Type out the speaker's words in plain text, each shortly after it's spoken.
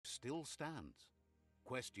still stands.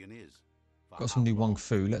 Question is, Got some new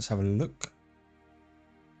Wung-Fu. Let's have a look.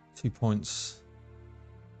 2 points.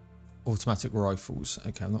 Automatic rifles.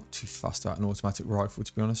 Okay, I'm not too fussed about an automatic rifle,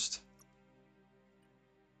 to be honest.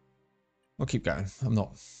 I'll keep going. I'm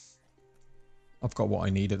not. I've got what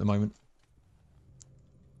I need at the moment.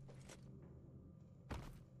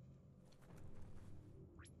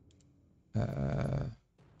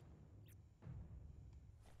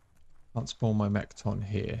 Can't spawn my Mecton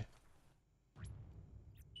here.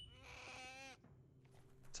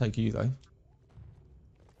 Take you though.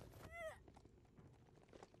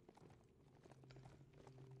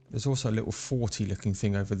 There's also a little 40 looking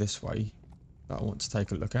thing over this way that I want to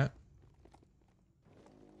take a look at.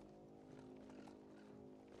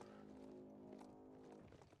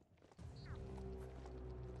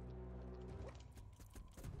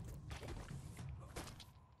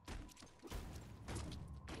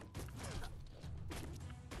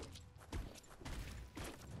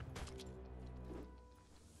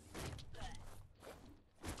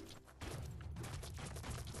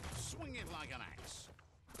 Swing it like an axe.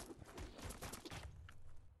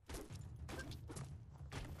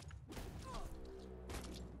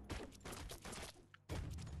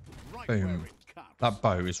 Right Boom. where it cuts. That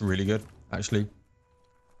bow is really good, actually.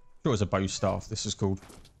 Sure, it's a bow staff, this is called.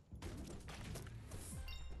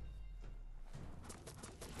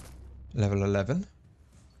 Level 11.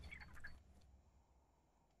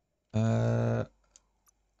 Let's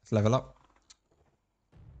level up.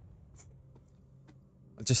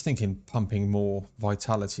 I'm just thinking pumping more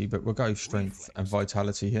vitality, but we'll go strength and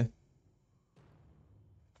vitality here.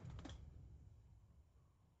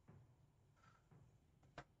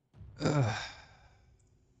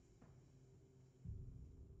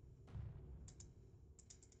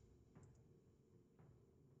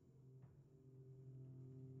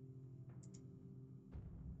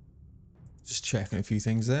 Just checking a few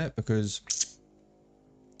things there because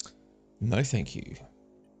no thank you.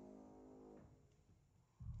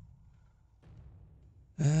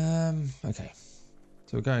 Okay,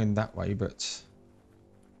 so we're going that way, but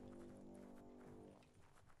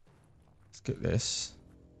let's get this.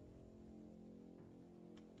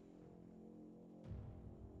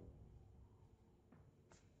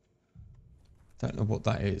 Don't know what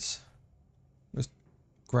that is. Let's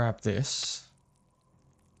grab this.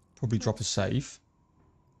 Probably drop a save.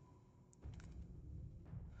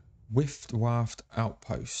 Whiffed Waft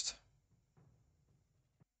Outpost.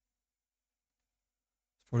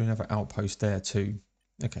 Probably another outpost there too.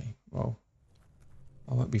 Okay, well,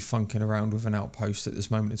 I won't be funking around with an outpost at this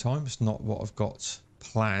moment in time. It's not what I've got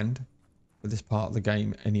planned for this part of the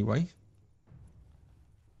game anyway.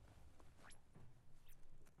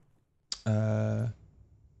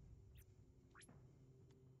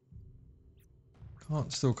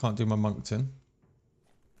 Still can't do my Moncton.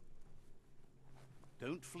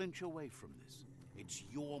 Don't flinch away from this. It's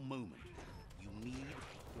your moment. You need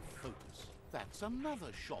to focus. That's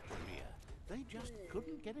another shop here. They just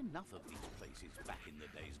couldn't get enough of these places back in the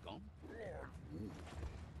days gone.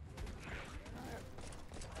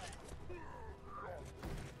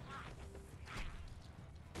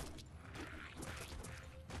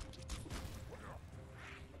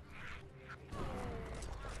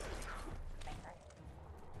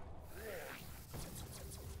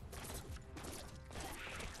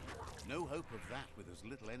 No hope of that with as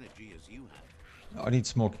little energy as you have. I need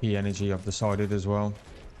some more key energy, I've decided as well.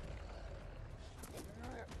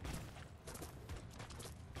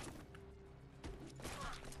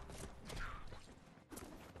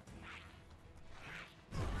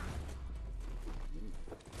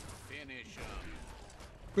 Finish him.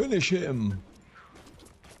 Finish him.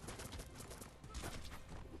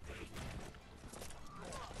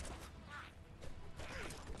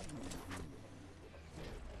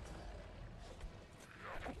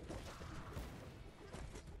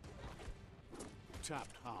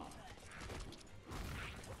 Tapped hard.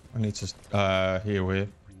 I need to heal here.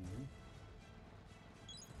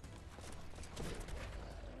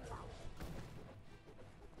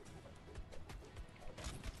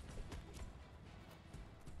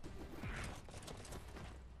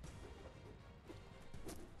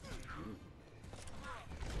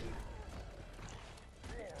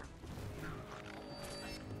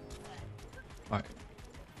 Right.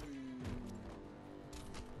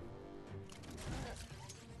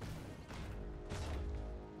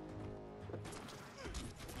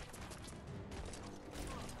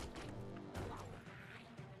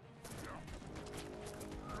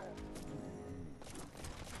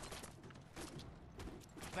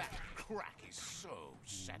 That crack is so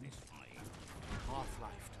satisfying.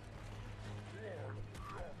 Half-lifed.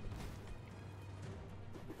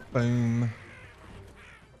 Boom.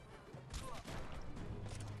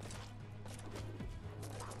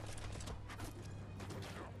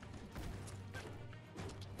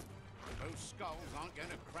 Those skulls aren't going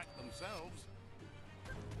to crack themselves.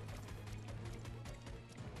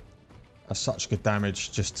 That's such good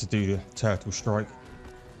damage just to do the turtle strike.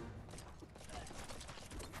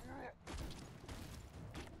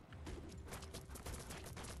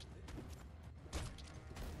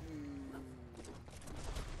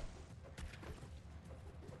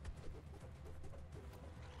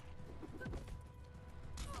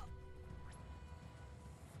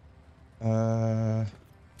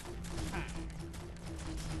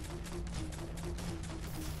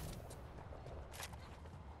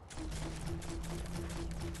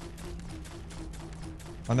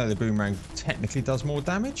 I know the boomerang technically does more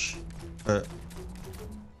damage, but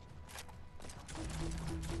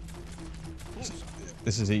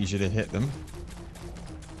this is easier to hit them.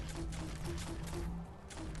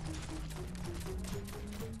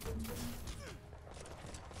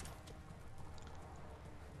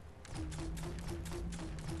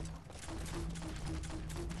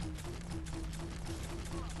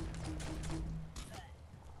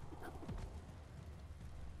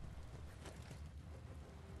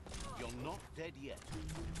 Not dead yet.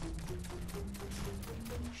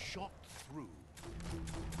 Shot through.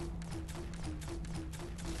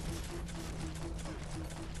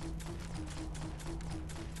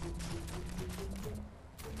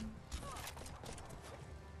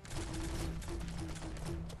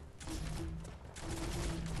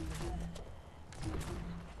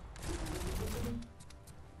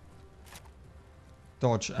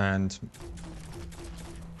 Dodge, and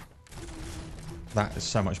that is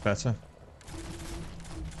so much better.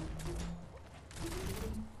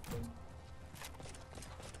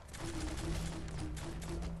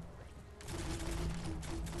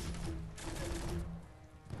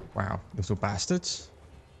 Wow, little bastards.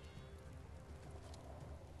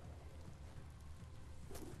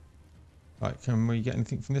 Right, can we get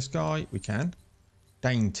anything from this guy? We can.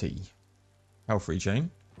 Dainty. Health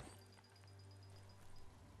regen.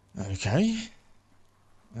 Okay.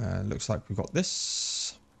 Looks like we've got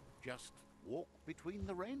this. Just walk between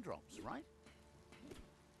the raindrops, right?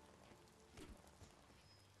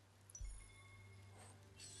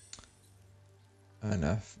 And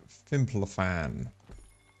a Fimple fan.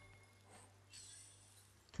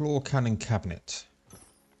 Claw cannon cabinet.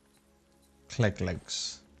 Clegg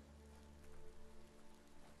legs.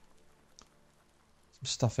 Some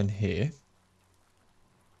stuff in here.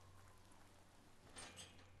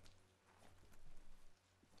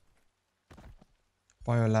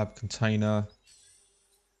 Biolab container.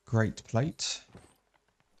 Great plate.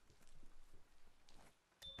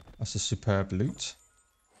 That's a superb loot.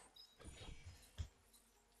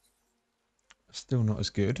 Still not as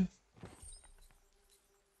good.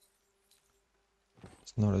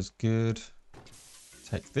 It's not as good.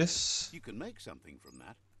 Take this. You can make something from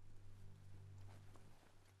that.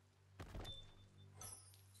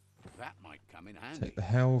 That might come in handy. Take the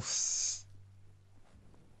health.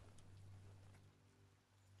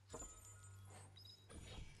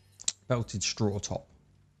 Belted straw top.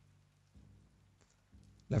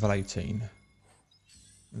 Level 18.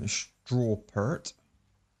 And a straw pert.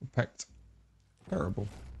 Pecked. Terrible.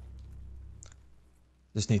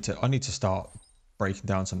 I need to start breaking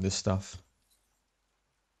down some of this stuff.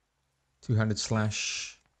 Two-handed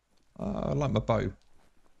slash. I like my bow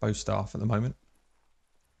staff at the moment.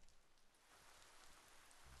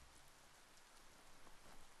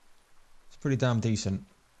 It's pretty damn decent.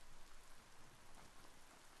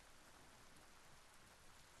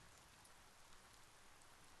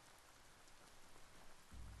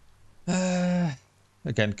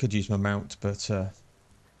 Again, could use my mount, but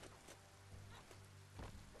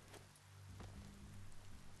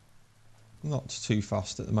not too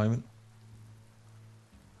fast at the moment.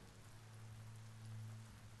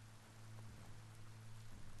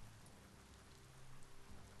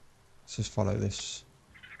 Let's just follow this.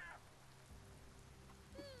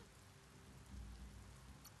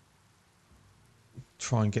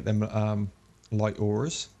 Try and get them light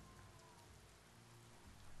auras.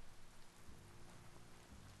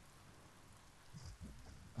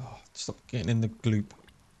 Oh, stop getting in the gloop.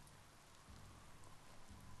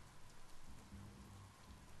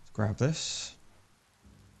 Let's grab this.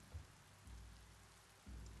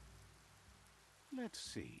 Let's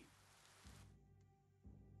see.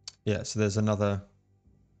 Yeah, so there's another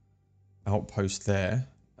outpost there.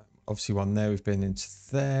 Obviously one there, we've been into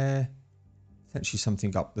there. Potentially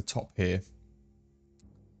something up the top here.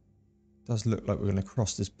 Does look like we're going to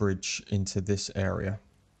cross this bridge into this area.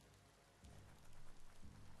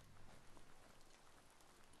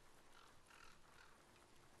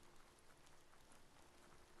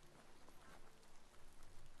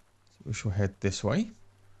 we shall head this way.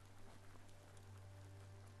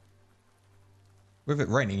 With it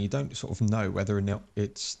raining, you don't sort of know whether or not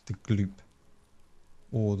it's the gloop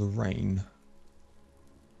or the rain.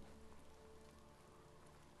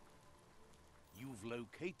 You've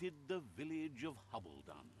located the village of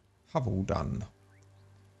Hubbledun. Hubbledun.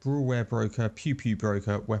 Brewware broker, pew pew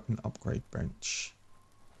broker, weapon upgrade bench.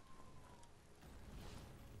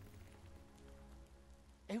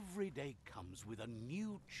 Every day comes with a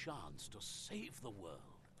new chance to save the world.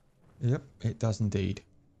 Yep, it does indeed.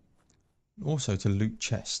 Also to loot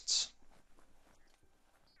chests.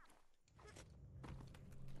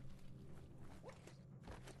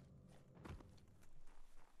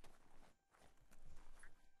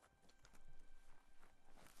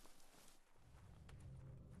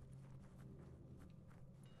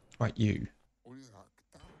 Right, you.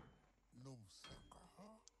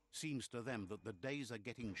 Seems to them that the days are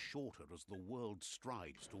getting shorter as the world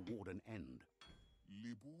strides toward an end.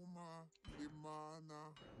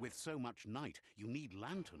 With so much night, you need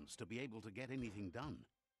lanterns to be able to get anything done.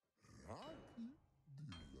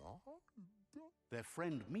 Their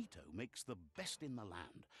friend Mito makes the best in the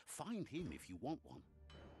land. Find him if you want one.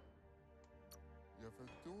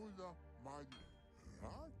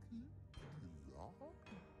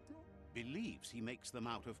 Believes he makes them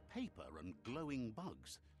out of paper and glowing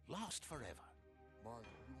bugs. Last forever.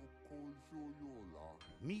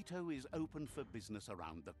 Mito is open for business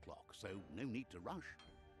around the clock, so no need to rush.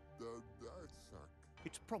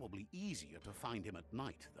 It's probably easier to find him at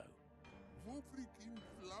night, though.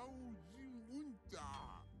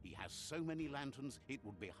 He has so many lanterns, it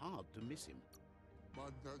would be hard to miss him.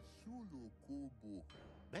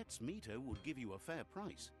 Bets Mito would give you a fair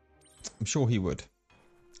price. I'm sure he would.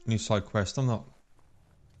 New side quest. I'm not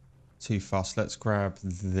too fast. Let's grab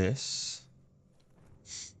this.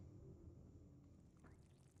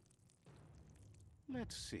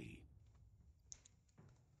 Let's see.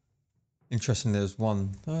 Interesting, there's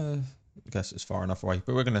one. I guess it's far enough away,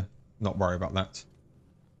 but we're going to not worry about that.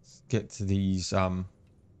 Get to these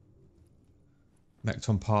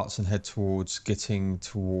Mecton parts and head towards getting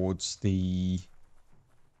towards the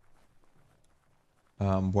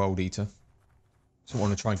World Eater. So I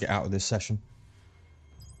want to try and get out of this session.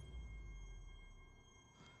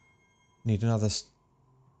 Need another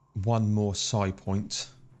one more side point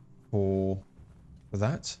for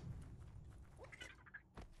that.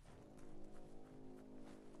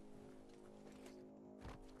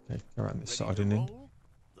 Okay, go around this side and in.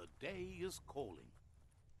 The day is calling.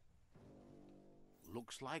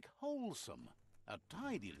 Looks like wholesome. A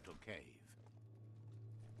tidy little cave.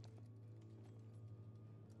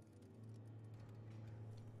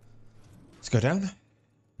 Let's go down.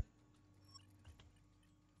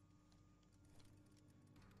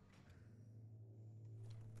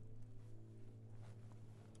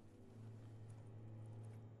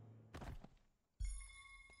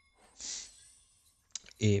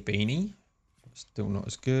 Ear beanie. Still not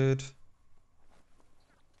as good.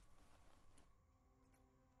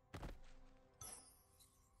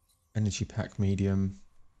 Energy pack medium.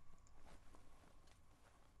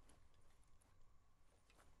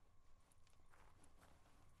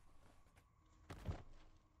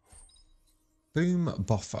 Boom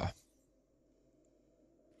buffer.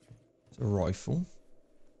 It's a rifle.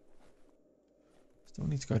 Still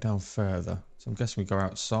need to go down further. So I'm guessing we go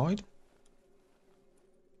outside.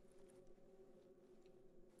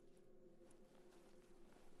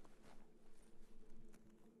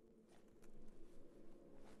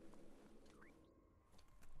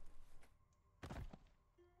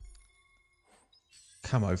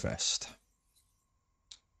 Camo vest.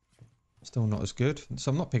 Still not as good.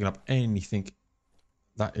 So I'm not picking up anything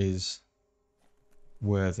that is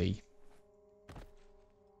worthy.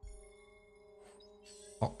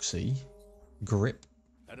 Oxy. Grip.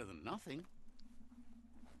 Better than nothing.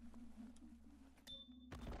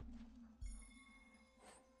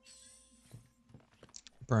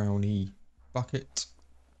 Brownie. Bucket.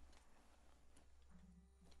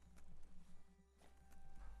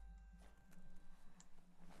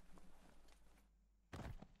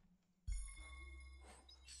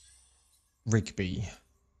 Rigby.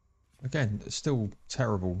 Again, it's still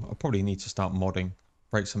terrible. I probably need to start modding.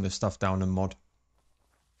 Break some of this stuff down and mod.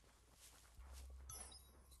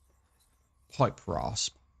 Pipe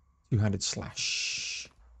rasp. Two-handed slash.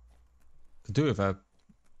 Could do with a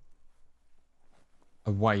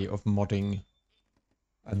way of modding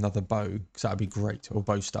another bow, because that'd be great. Or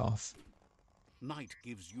bow staff. Night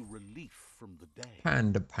gives you relief from the day.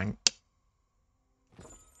 Panda pank.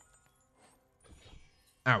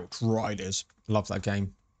 Outriders. Love that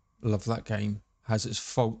game. Love that game. has its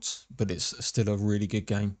faults, but it's still a really good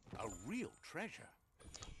game. A real treasure.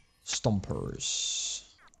 Stompers.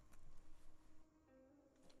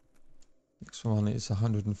 Next one is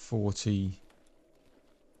 140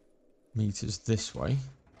 meters this way.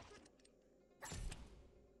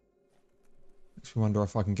 Makes me wonder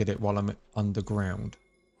if I can get it while I'm underground.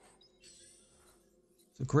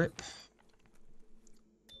 The grip.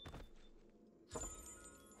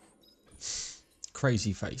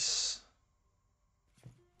 Crazy face.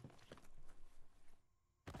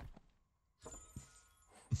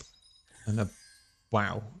 And a,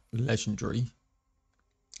 wow, legendary.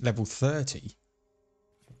 Level 30.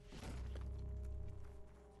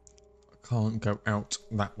 I can't go out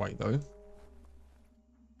that way though.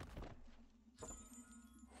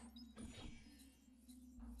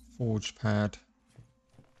 Forge pad.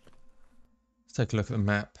 Let's take a look at the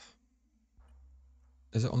map.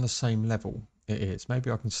 Is it on the same level? It is.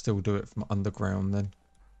 Maybe I can still do it from underground then.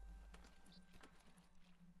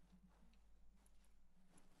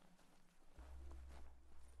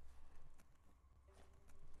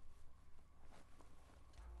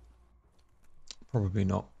 Probably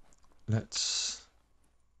not. Let's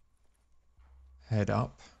head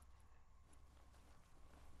up.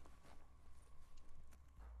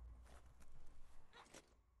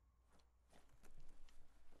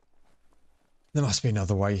 There must be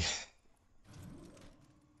another way.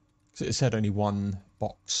 Because it said only one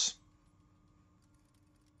box.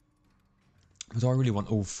 But I really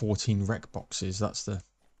want all 14 Wrekboxes. That's the...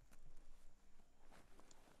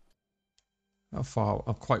 How far?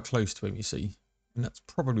 I'm quite close to him, you see. And that's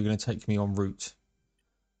probably going to take me en route.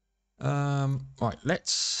 Right,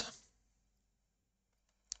 let's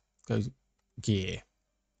go gear.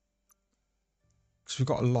 Because we've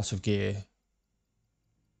got a lot of gear.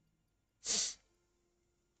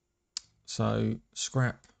 So,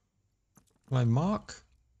 scrap. Will I mark?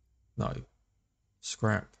 No.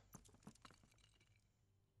 Scrap.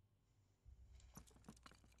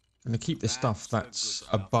 I'm going to keep the stuff that's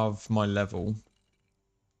above my level.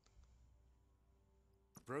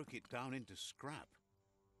 Broke it down into scrap.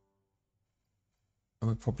 And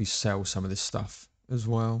we'll probably sell some of this stuff as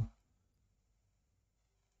well.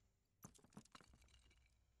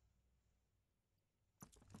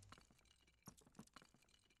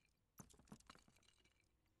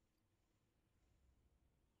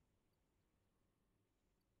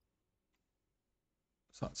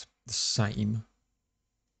 So that's the same.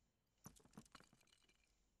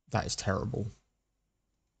 That is terrible.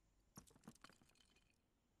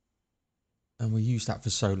 And we used that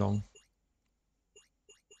for so long.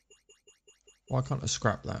 Why can't I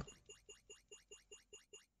scrap that?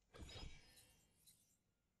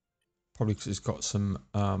 Probably because it's got some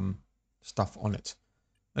stuff on it.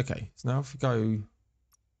 Okay, so now if we go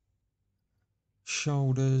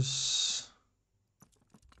shoulders,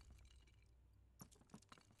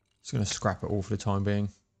 just going to scrap it all for the time being.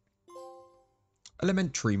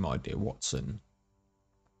 Elementary, my dear Watson.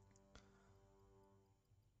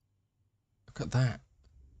 Look at that.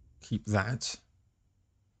 Keep that.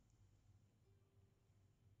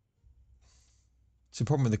 So the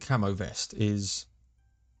problem with the camo vest is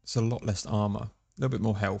it's a lot less armor, a little bit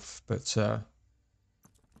more health, but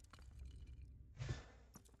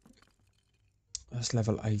that's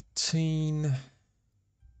level 18.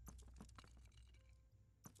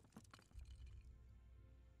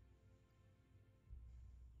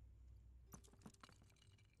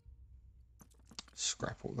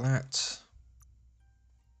 Scrap all that.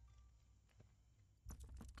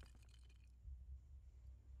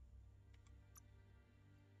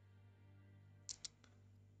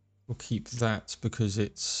 We'll keep that because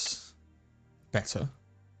it's better.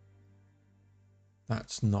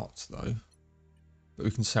 That's not though. But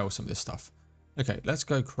we can sell some of this stuff. Okay, let's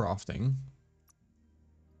go crafting.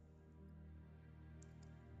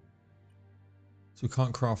 So we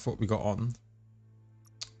can't craft what we got on.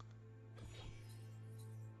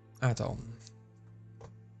 Add on.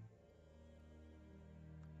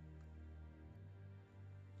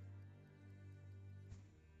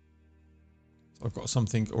 So I've got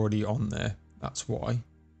something already on there. That's why.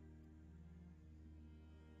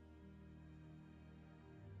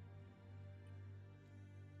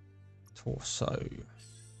 Torso.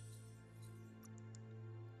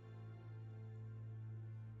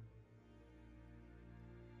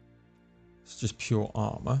 It's just pure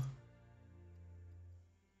armor.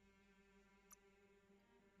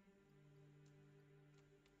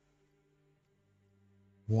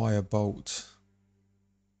 Wire bolt.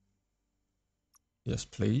 Yes,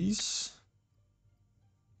 please.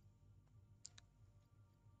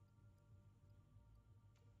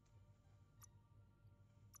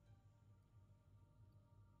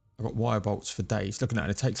 I've got wire bolts for days. Looking at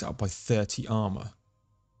it, it takes it up by 30 armor.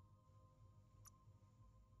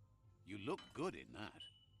 You look good in that.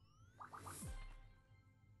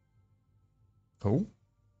 Cool.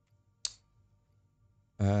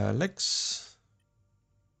 Legs.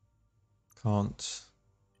 Can't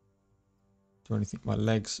do anything with my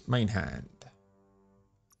legs. Main hand.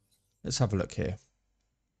 Let's have a look here.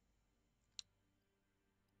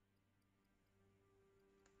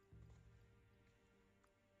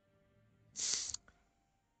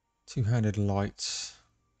 Two-handed light.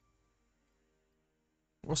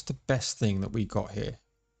 What's the best thing that we got here?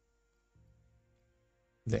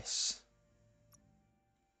 This.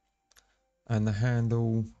 And the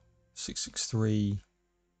handle 663,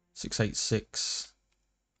 686,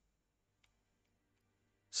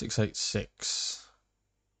 686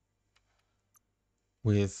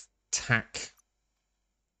 with tack.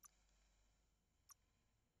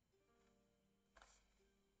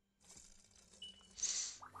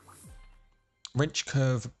 Wrench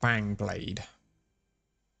curve bang blade.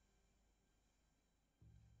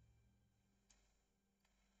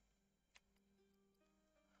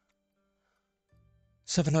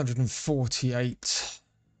 $748,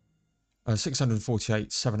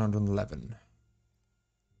 648, 711.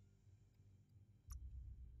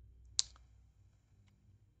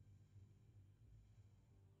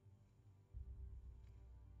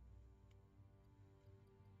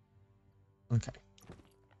 Okay.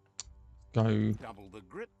 Go. Double the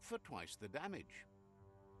grip for twice the damage.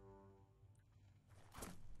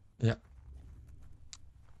 Yep.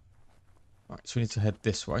 Right, so we need to head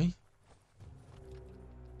this way.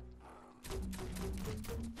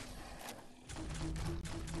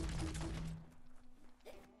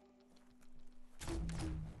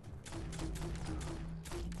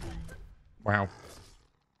 Wow.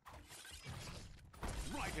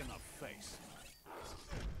 Right in the face.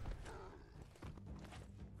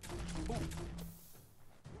 Ooh.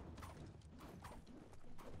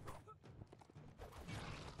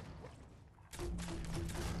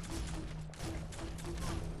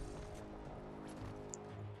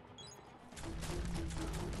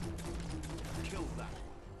 Kill that one.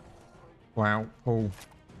 Wow. Paul.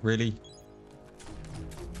 Really?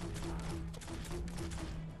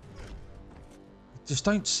 Just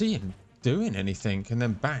don't see him doing anything and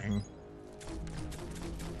then bang.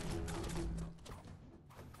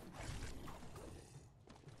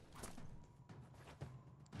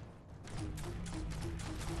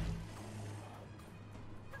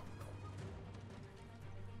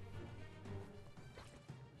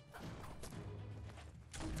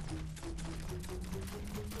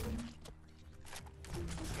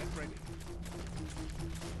 Get ready.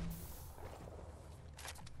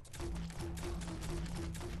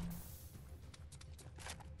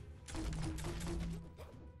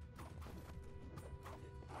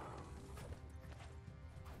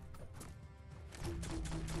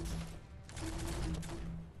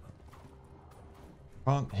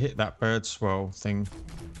 Can't hit that bird swirl thing.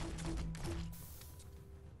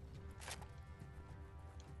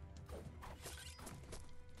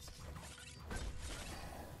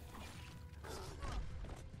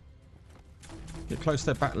 Get close to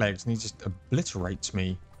their back legs and he just obliterates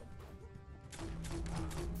me.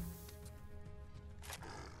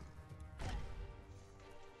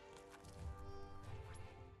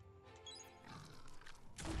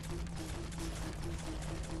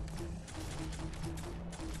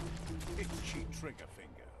 Itchy trigger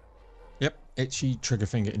finger. Yep, itchy trigger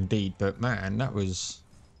finger indeed, but man, that was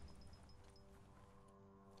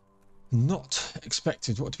not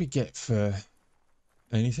expected. What do we get for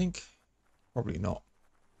anything? Probably not.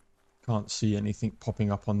 Can't see anything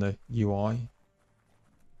popping up on the UI.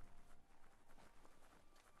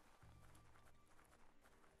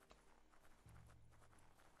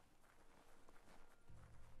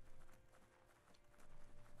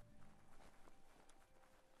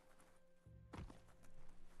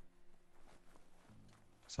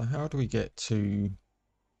 So how do we get to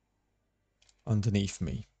underneath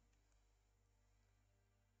me?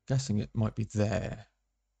 Guessing it might be there.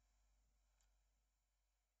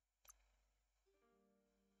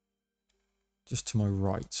 Just to my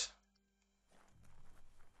right.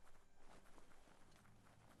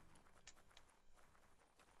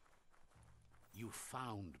 You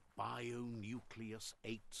found Bionucleus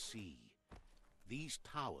 8C. These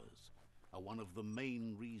towers are one of the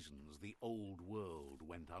main reasons the old world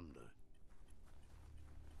went under.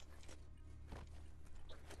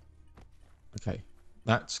 Okay,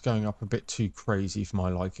 that's going up a bit too crazy for my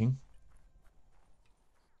liking.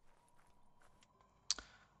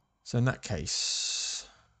 So in that case,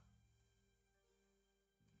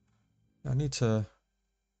 I need to...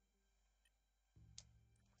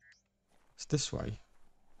 It's this way.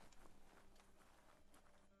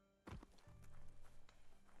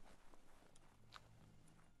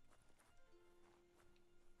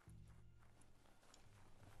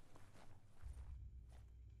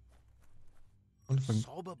 Wonder if I can-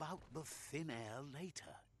 Sob about the thin air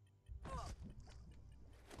later.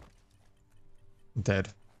 I'm dead.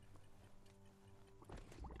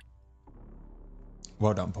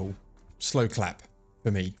 Well done, Paul. Slow clap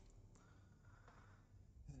for me.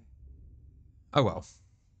 Oh well.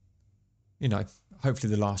 You know,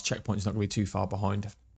 hopefully the last checkpoint's not going to be too far behind.